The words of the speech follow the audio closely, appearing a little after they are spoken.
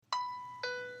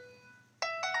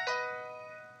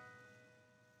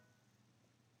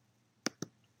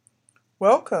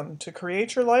Welcome to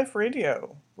Create Your Life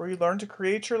Radio, where you learn to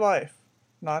create your life,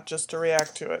 not just to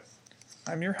react to it.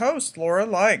 I'm your host, Laura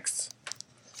Likes.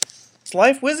 Is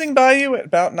life whizzing by you at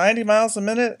about 90 miles a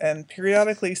minute and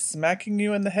periodically smacking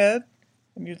you in the head,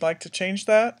 and you'd like to change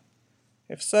that?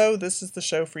 If so, this is the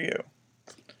show for you.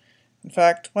 In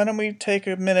fact, why don't we take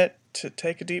a minute to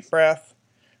take a deep breath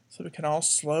so we can all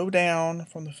slow down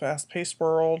from the fast-paced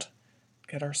world,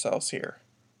 get ourselves here.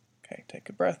 Okay, take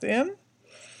a breath in.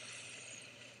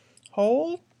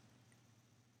 Hold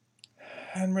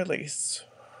and release.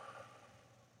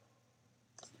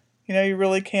 You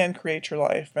really can create your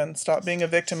life and stop being a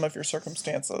victim of your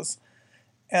circumstances.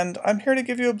 And I'm here to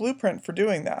give you a blueprint for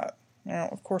doing that. Now,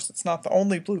 of course, it's not the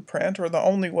only blueprint or the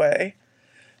only way,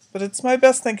 but it's my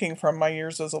best thinking from my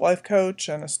years as a life coach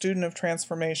and a student of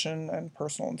transformation and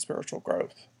personal and spiritual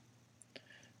growth.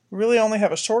 We really only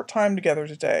have a short time together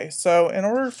today, so in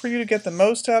order for you to get the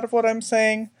most out of what I'm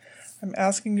saying, I'm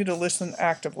asking you to listen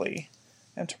actively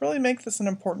and to really make this an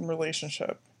important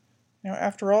relationship.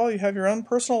 After all, you have your own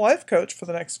personal life coach for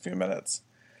the next few minutes,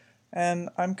 and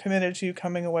I'm committed to you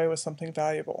coming away with something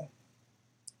valuable.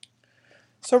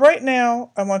 So right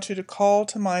now, I want you to call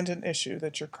to mind an issue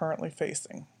that you're currently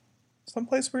facing,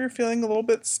 someplace where you're feeling a little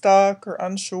bit stuck or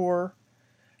unsure,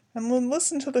 and then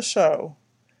listen to the show,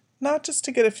 not just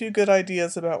to get a few good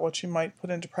ideas about what you might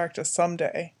put into practice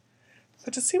someday,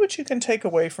 but to see what you can take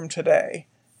away from today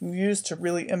and use to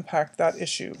really impact that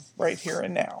issue right here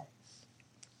and now.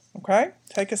 Okay?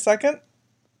 Take a second.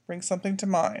 Bring something to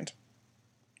mind.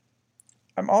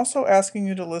 I'm also asking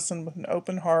you to listen with an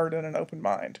open heart and an open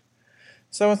mind.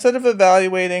 So instead of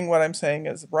evaluating what I'm saying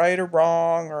is right or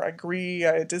wrong, or I agree,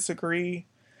 I disagree,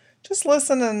 just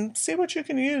listen and see what you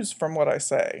can use from what I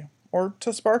say, or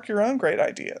to spark your own great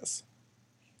ideas.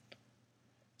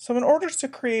 So in order to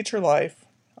create your life,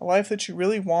 a life that you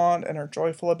really want and are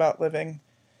joyful about living,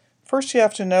 first you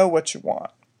have to know what you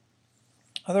want.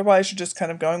 Otherwise, you're just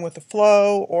kind of going with the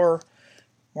flow, or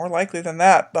more likely than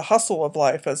that, the hustle of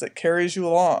life as it carries you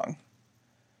along.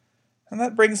 And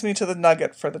that brings me to the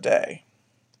nugget for the day.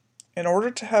 In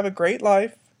order to have a great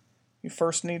life, you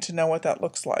first need to know what that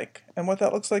looks like, and what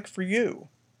that looks like for you.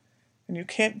 And you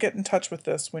can't get in touch with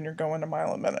this when you're going a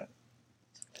mile a minute.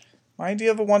 My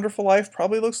idea of a wonderful life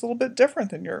probably looks a little bit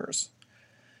different than yours.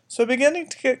 So beginning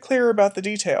to get clear about the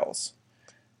details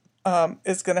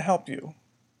is going to help you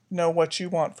know what you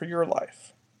want for your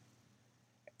life.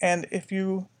 And if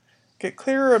you get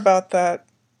clearer about that,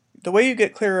 the way you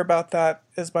get clearer about that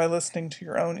is by listening to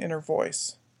your own inner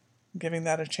voice, giving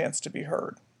that a chance to be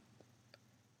heard.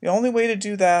 The only way to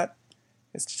do that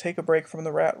is to take a break from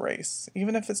the rat race,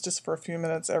 even if it's just for a few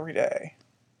minutes every day.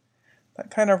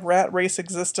 That kind of rat race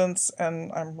existence, and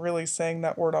I'm really saying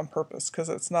that word on purpose because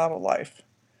it's not a life.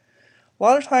 A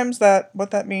lot of times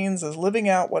what that means is living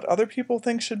out what other people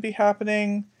think should be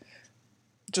happening,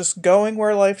 just going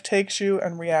where life takes you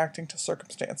and reacting to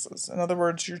circumstances. In other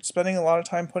words, you're spending a lot of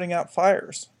time putting out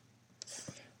fires.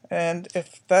 And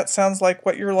if that sounds like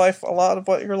a lot of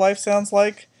what your life sounds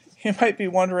like, you might be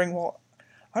wondering, well,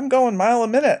 I'm going mile a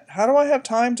minute. How do I have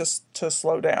time to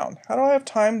slow down? How do I have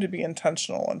time to be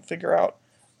intentional and figure out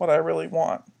what I really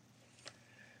want?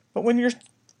 But when you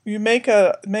make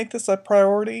this a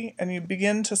priority and you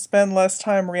begin to spend less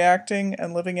time reacting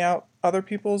and living out other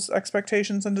people's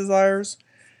expectations and desires,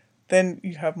 then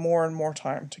you have more and more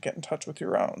time to get in touch with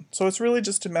your own. So it's really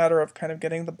just a matter of kind of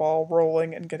getting the ball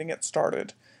rolling and getting it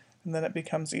started, and then it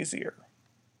becomes easier.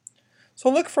 So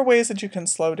look for ways that you can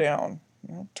slow down.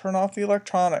 Turn off the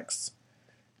electronics.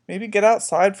 Maybe get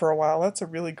outside for a while. That's a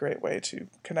really great way to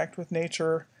connect with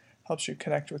nature, helps you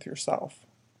connect with yourself.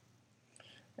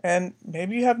 And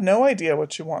maybe you have no idea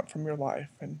what you want from your life,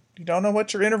 and you don't know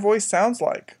what your inner voice sounds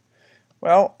like.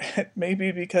 Well, it may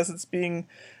be because it's being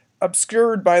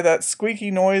obscured by that squeaky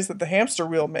noise that the hamster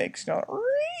wheel makes. Well,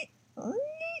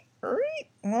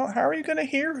 how are you going to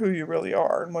hear who you really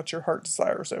are and what your heart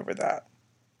desires over that?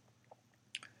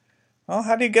 Well,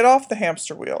 how do you get off the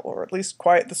hamster wheel, or at least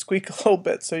quiet the squeak a little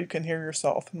bit so you can hear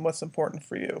yourself and what's important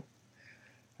for you?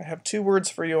 I have 2 words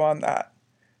for you on that.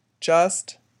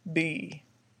 Just be.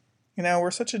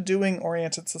 We're such a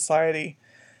doing-oriented society,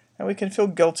 and we can feel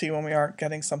guilty when we aren't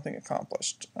getting something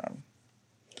accomplished. But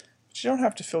you don't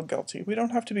have to feel guilty. We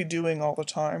don't have to be doing all the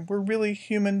time. We're really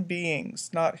human beings,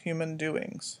 not human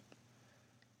doings.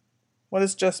 What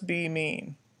does just be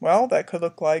mean? Well, that could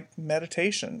look like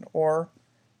meditation or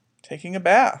taking a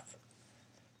bath.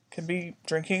 It could be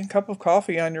drinking a cup of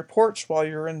coffee on your porch while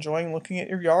you're enjoying looking at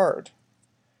your yard.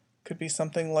 It could be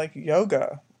something like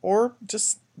yoga or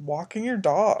just walking your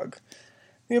dog.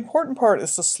 The important part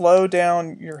is to slow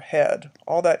down your head,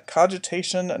 all that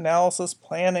cogitation, analysis,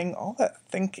 planning, all that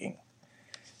thinking.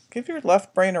 Give your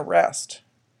left brain a rest.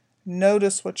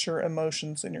 Notice what your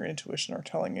emotions and your intuition are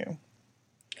telling you.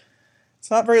 It's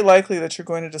not very likely that you're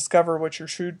going to discover what your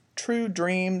true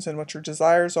dreams and what your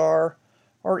desires are,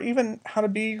 or even how to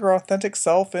be your authentic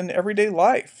self in everyday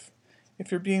life,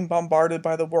 if you're being bombarded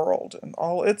by the world and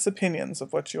all its opinions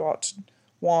of what you ought to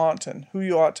want and who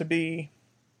you ought to be.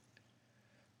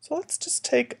 So let's just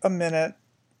take a minute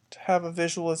to have a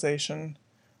visualization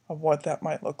of what that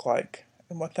might look like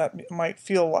and what that might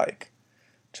feel like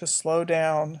to slow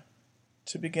down,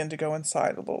 to begin to go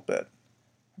inside a little bit.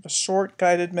 I have a short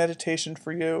guided meditation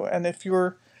for you, and if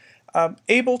you're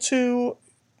able to,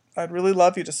 I'd really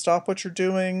love you to stop what you're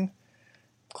doing,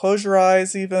 close your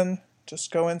eyes even, just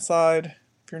go inside.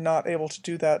 If you're not able to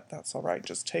do that, that's all right.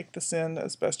 Just take this in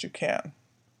as best you can.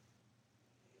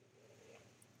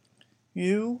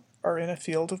 You are in a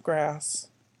field of grass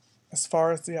as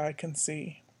far as the eye can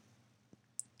see.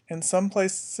 In some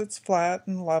places it's flat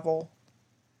and level,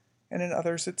 and in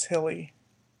others it's hilly,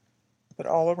 but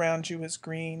all around you is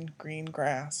green, green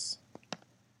grass.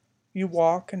 You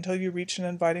walk until you reach an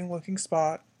inviting-looking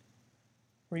spot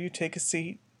where you take a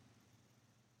seat.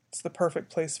 It's the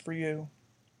perfect place for you.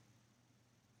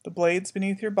 The blades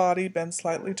beneath your body bend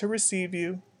slightly to receive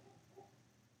you.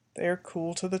 They are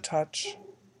cool to the touch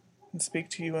and speak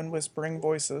to you in whispering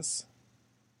voices.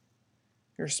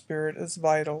 Your spirit is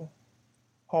vital,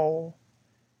 whole,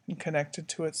 and connected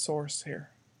to its source here.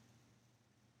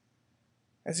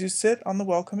 As you sit on the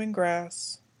welcoming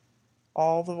grass,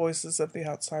 all the voices of the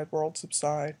outside world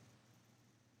subside.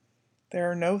 There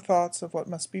are no thoughts of what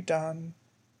must be done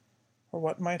or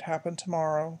what might happen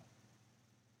tomorrow.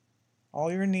 All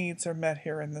your needs are met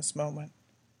here in this moment.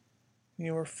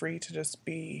 You are free to just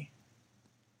be.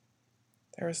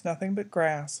 There is nothing but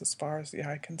grass as far as the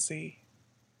eye can see.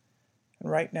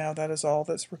 And right now that is all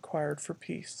that's required for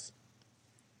peace.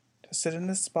 To sit in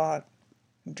this spot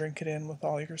and drink it in with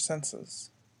all your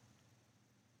senses.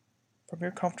 From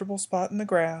your comfortable spot in the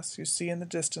grass, you see in the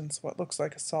distance what looks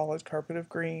like a solid carpet of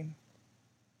green.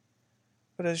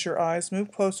 But as your eyes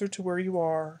move closer to where you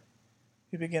are,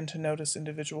 you begin to notice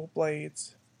individual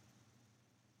blades.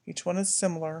 Each one is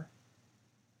similar.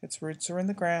 Its roots are in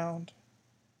the ground.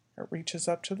 It reaches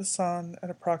up to the sun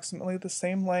at approximately the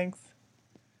same length,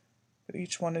 but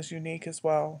each one is unique as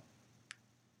well.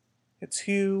 Its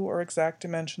hue or exact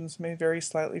dimensions may vary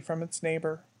slightly from its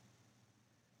neighbor.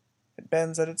 It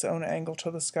bends at its own angle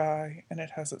to the sky, and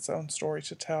it has its own story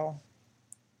to tell.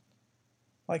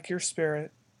 Like your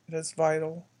spirit, it is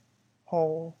vital,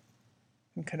 whole,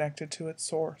 and connected to its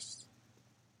source.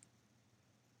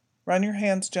 Run your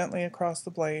hands gently across the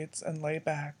blades and lay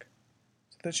back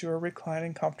so that you are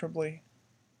reclining comfortably.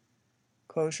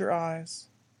 Close your eyes.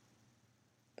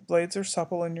 The blades are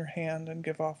supple in your hand and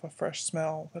give off a fresh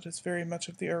smell that is very much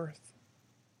of the earth.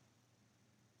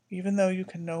 Even though you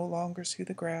can no longer see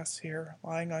the grass here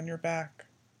lying on your back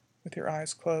with your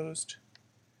eyes closed,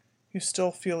 you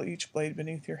still feel each blade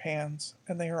beneath your hands,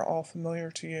 and they are all familiar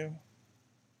to you.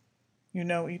 You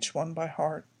know each one by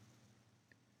heart.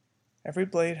 Every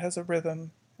blade has a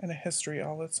rhythm and a history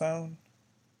all its own.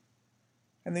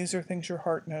 And these are things your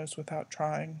heart knows without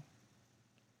trying.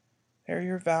 They are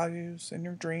your values and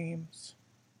your dreams,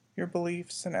 your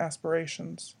beliefs and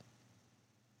aspirations.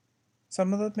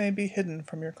 Some of them may be hidden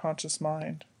from your conscious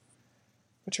mind,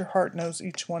 but your heart knows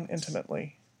each one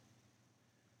intimately.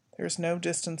 There is no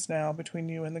distance now between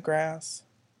you and the grass.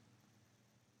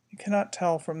 You cannot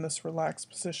tell from this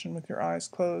relaxed position with your eyes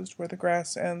closed where the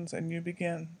grass ends and you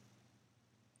begin.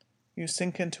 You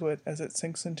sink into it as it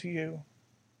sinks into you.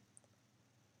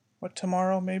 What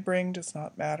tomorrow may bring does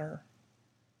not matter,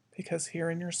 because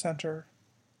here in your center,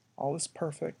 all is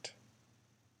perfect,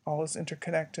 all is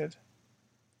interconnected,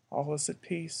 all is at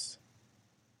peace.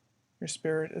 Your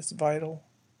spirit is vital,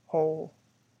 whole,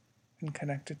 and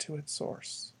connected to its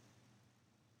source.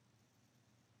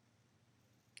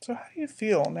 So how do you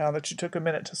feel now that you took a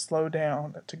minute to slow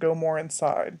down, to go more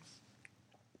inside?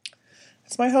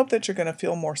 It's my hope that you're going to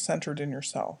feel more centered in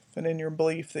yourself and in your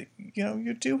belief that,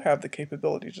 you do have the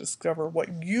capability to discover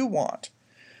what you want,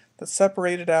 that's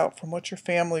separated out from what your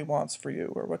family wants for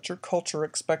you or what your culture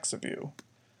expects of you.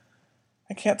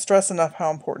 I can't stress enough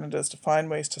how important it is to find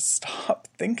ways to stop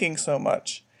thinking so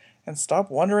much and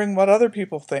stop wondering what other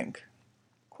people think.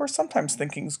 Of course, sometimes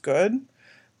thinking's good,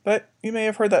 but you may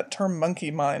have heard that term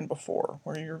monkey mind before,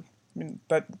 where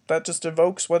that just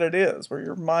evokes what it is, where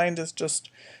your mind is just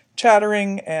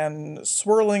chattering and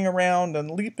swirling around and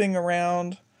leaping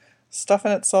around,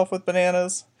 stuffing itself with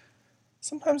bananas.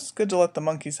 Sometimes it's good to let the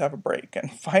monkeys have a break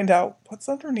and find out what's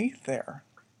underneath there.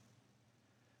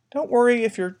 Don't worry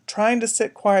if you're trying to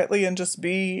sit quietly and just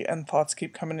be and thoughts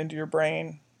keep coming into your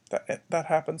brain. That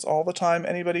happens all the time.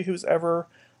 Anybody who's ever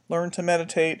learned to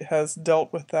meditate has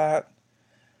dealt with that.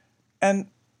 And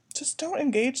just don't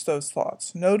engage those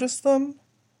thoughts. Notice them,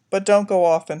 but don't go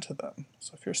off into them.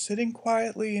 So if you're sitting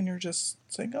quietly and you're just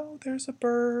saying, oh, there's a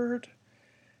bird,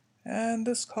 and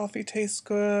this coffee tastes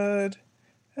good,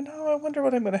 and oh, I wonder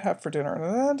what I'm going to have for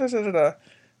dinner.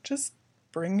 Just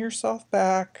bring yourself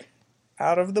back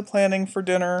out of the planning for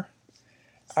dinner,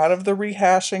 out of the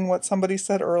rehashing what somebody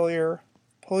said earlier.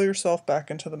 Pull yourself back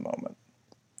into the moment.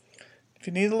 If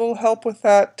you need a little help with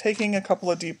that, taking a couple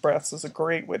of deep breaths is a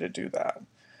great way to do that.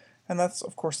 And that's,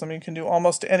 of course, something you can do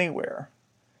almost anywhere.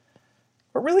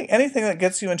 But really anything that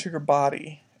gets you into your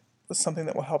body is something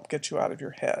that will help get you out of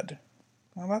your head.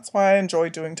 And that's why I enjoy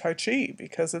doing Tai Chi,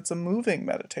 because it's a moving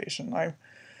meditation. I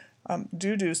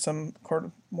do some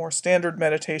more standard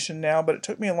meditation now, but it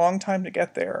took me a long time to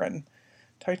get there, and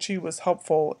Tai Chi was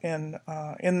helpful in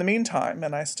the meantime,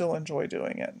 and I still enjoy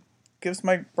doing it. Gives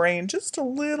my brain just a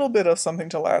little bit of something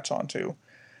to latch onto.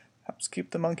 Helps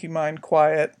keep the monkey mind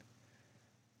quiet.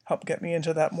 Help get me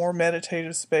into that more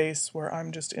meditative space where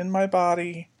I'm just in my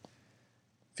body,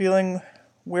 feeling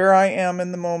where I am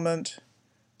in the moment,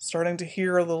 starting to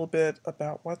hear a little bit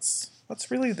about what's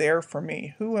really there for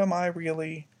me. Who am I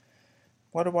really?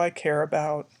 What do I care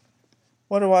about?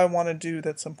 What do I want to do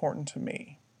that's important to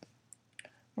me?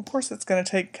 Of course, it's going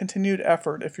to take continued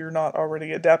effort if you're not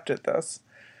already adept at this,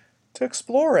 to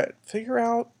explore it. Figure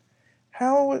out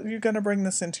how you're going to bring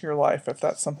this into your life if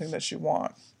that's something that you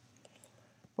want.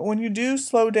 But when you do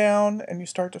slow down and you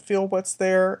start to feel what's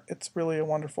there, it's really a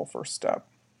wonderful first step.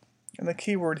 And the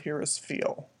key word here is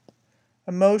feel.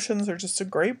 Emotions are just a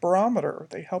great barometer.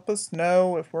 They help us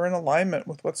know if we're in alignment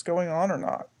with what's going on or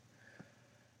not.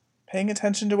 Paying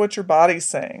attention to what your body's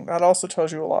saying, that also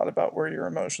tells you a lot about where your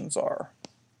emotions are.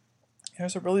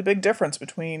 There's a really big difference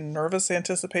between nervous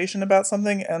anticipation about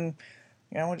something and,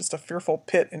 just a fearful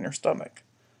pit in your stomach.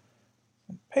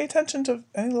 Pay attention to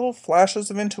any little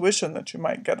flashes of intuition that you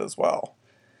might get as well.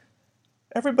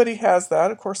 Everybody has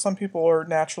that. Of course, some people are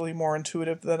naturally more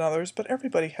intuitive than others, but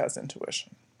everybody has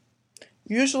intuition.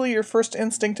 Usually your first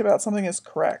instinct about something is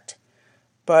correct,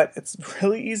 but it's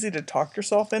really easy to talk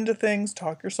yourself into things,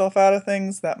 talk yourself out of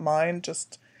things. That mind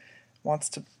just wants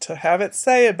to have its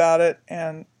say about it.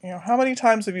 And, how many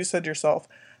times have you said to yourself,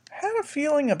 I had a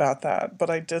feeling about that, but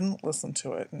I didn't listen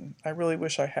to it, and I really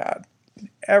wish I had.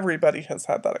 Everybody has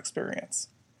had that experience.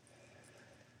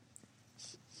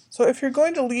 So if you're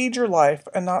going to lead your life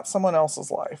and not someone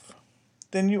else's life,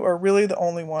 then you are really the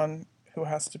only one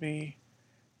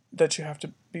that you have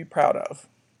to be proud of,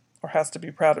 or has to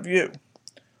be proud of you,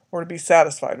 or to be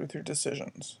satisfied with your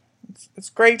decisions. It's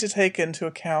great to take into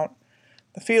account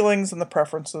the feelings and the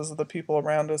preferences of the people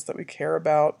around us that we care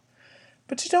about,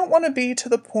 but you don't want to be to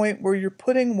the point where you're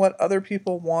putting what other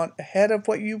people want ahead of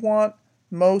what you want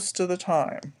most of the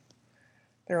time.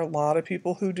 There are a lot of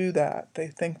people who do that. They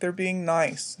think they're being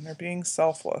nice and they're being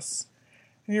selfless,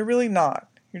 and you're really not.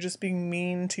 You're just being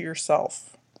mean to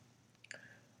yourself.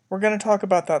 We're going to talk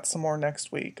about that some more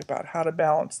next week, about how to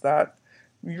balance that,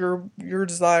 your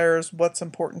desires, what's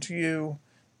important to you,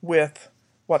 with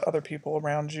what other people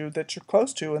around you that you're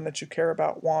close to and that you care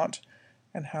about want,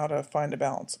 and how to find a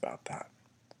balance about that.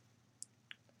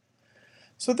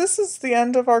 So this is the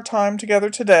end of our time together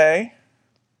today.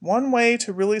 One way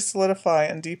to really solidify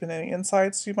and deepen any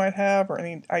insights you might have or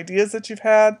any ideas that you've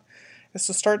had is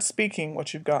to start speaking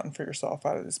what you've gotten for yourself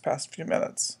out of these past few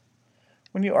minutes.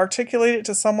 When you articulate it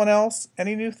to someone else,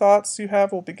 any new thoughts you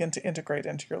have will begin to integrate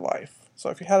into your life. So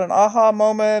if you had an aha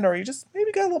moment, or you just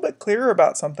maybe got a little bit clearer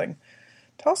about something,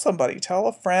 tell somebody, tell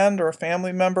a friend or a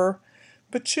family member,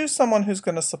 but choose someone who's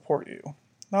going to support you.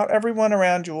 Not everyone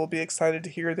around you will be excited to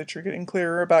hear that you're getting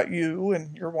clearer about you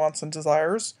and your wants and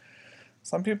desires.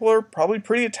 Some people are probably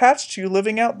pretty attached to you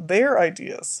living out their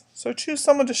ideas. So choose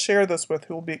someone to share this with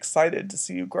who will be excited to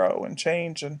see you grow and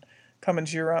change and come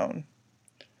into your own.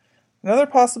 Another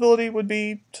possibility would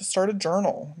be to start a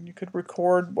journal. You could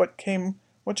record what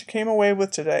you came away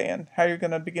with today and how you're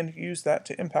going to begin to use that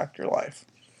to impact your life.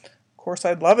 Of course,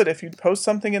 I'd love it if you'd post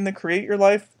something in the Create Your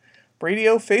Life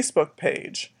Radio Facebook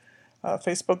page,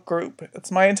 Facebook group.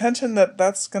 It's my intention that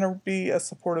that's going to be a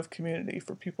supportive community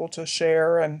for people to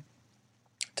share and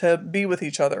to be with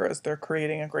each other as they're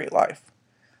creating a great life.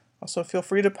 Also, feel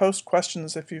free to post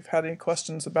questions if you've had any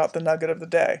questions about the nugget of the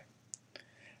day.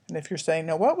 And if you're saying,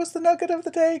 now what was the nugget of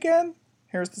the day again?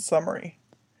 Here's the summary.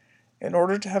 In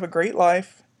order to have a great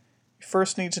life, You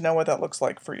first need to know what that looks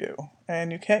like for you.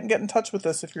 And you can't get in touch with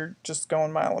this if you're just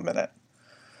going mile a minute.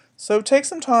 So take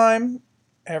some time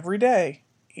every day,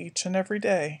 each and every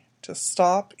day. Just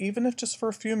stop, even if just for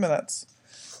a few minutes.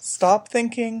 Stop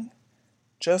thinking,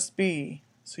 just be,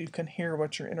 so you can hear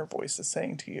what your inner voice is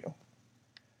saying to you.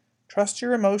 Trust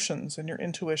your emotions and your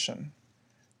intuition.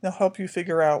 They'll help you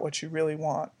figure out what you really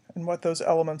want and what those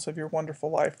elements of your wonderful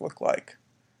life look like.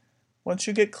 Once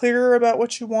you get clearer about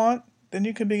what you want, then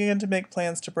you can begin to make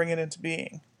plans to bring it into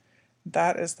being.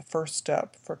 That is the first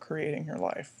step for creating your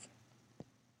life.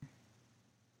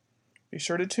 Be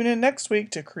sure to tune in next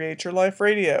week to Create Your Life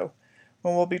Radio,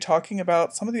 when we'll be talking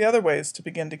about some of the other ways to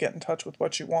begin to get in touch with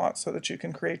what you want so that you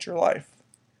can create your life.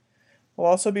 We'll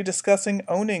also be discussing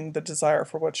owning the desire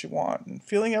for what you want and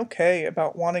feeling okay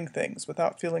about wanting things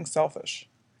without feeling selfish.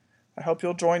 I hope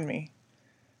you'll join me.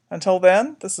 Until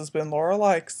then, this has been Laura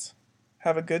Likes.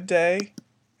 Have a good day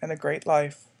and a great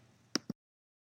life.